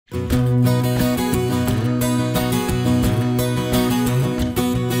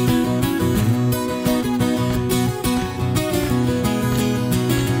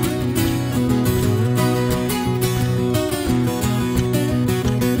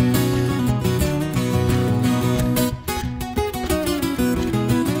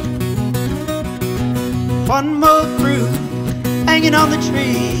One more fruit hanging on the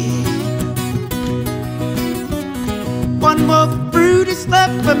tree. One more fruit is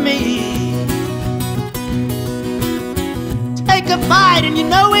left for me. Take a bite and you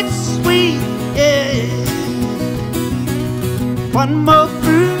know it's sweet, yeah. One more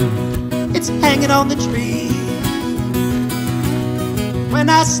fruit, it's hanging on the tree. When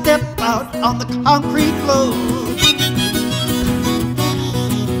I step out on the concrete floor,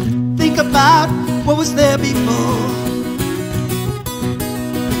 think about what was there before.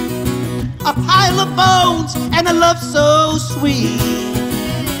 A pile of bones and a love so sweet.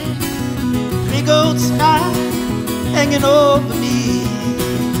 Big old sky hanging over me.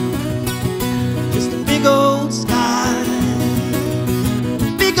 Just a big old sky.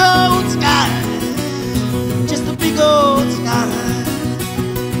 Big old sky. Just a big old sky.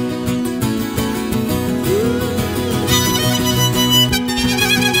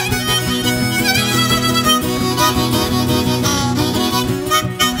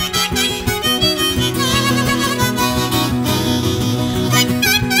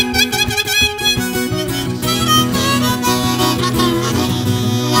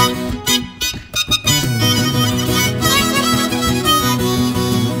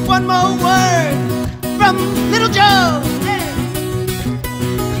 One more word from little Joe. Hey.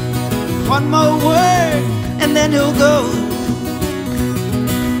 One more word and then he'll go.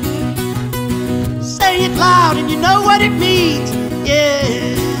 Say it loud and you know what it means,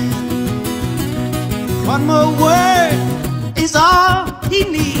 yeah. One more word is all he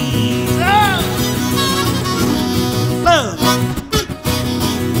needs. Oh. Love.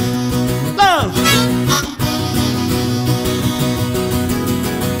 Love.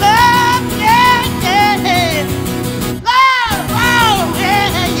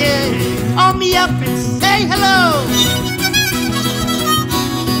 Call me up and say hello.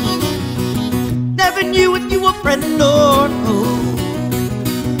 Never knew if you were friend or foe.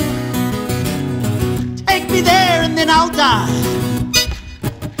 Take me there and then I'll die.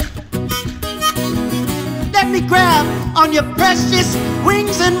 Let me grab on your precious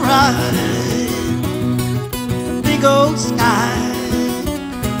wings and ride. Big old sky.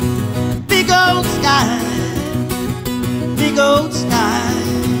 Big old sky. Big old sky.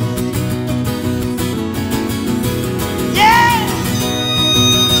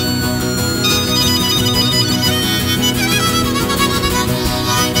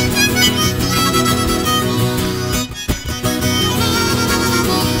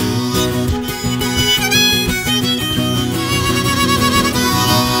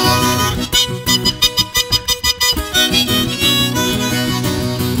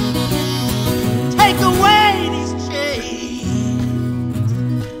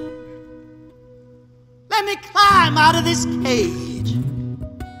 Out of this cage,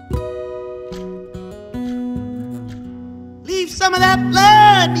 leave some of that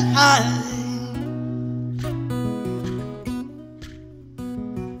blood behind.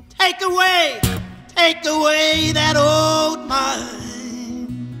 Take away that old mind.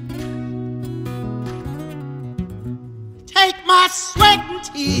 Take my sweat and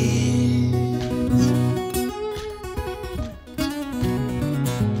tears.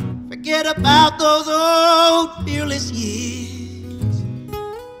 Forget about those old fearless years.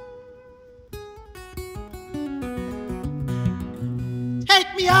 Take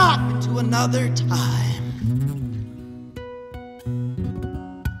me out into another time,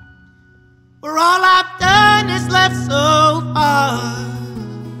 where all I've done is left so far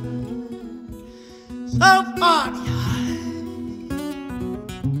behind.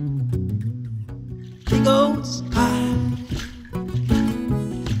 Big old sky.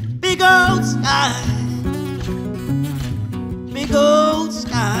 Big old sky. Big old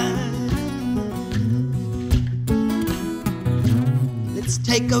sky. Let's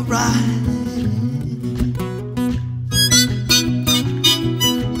take a ride.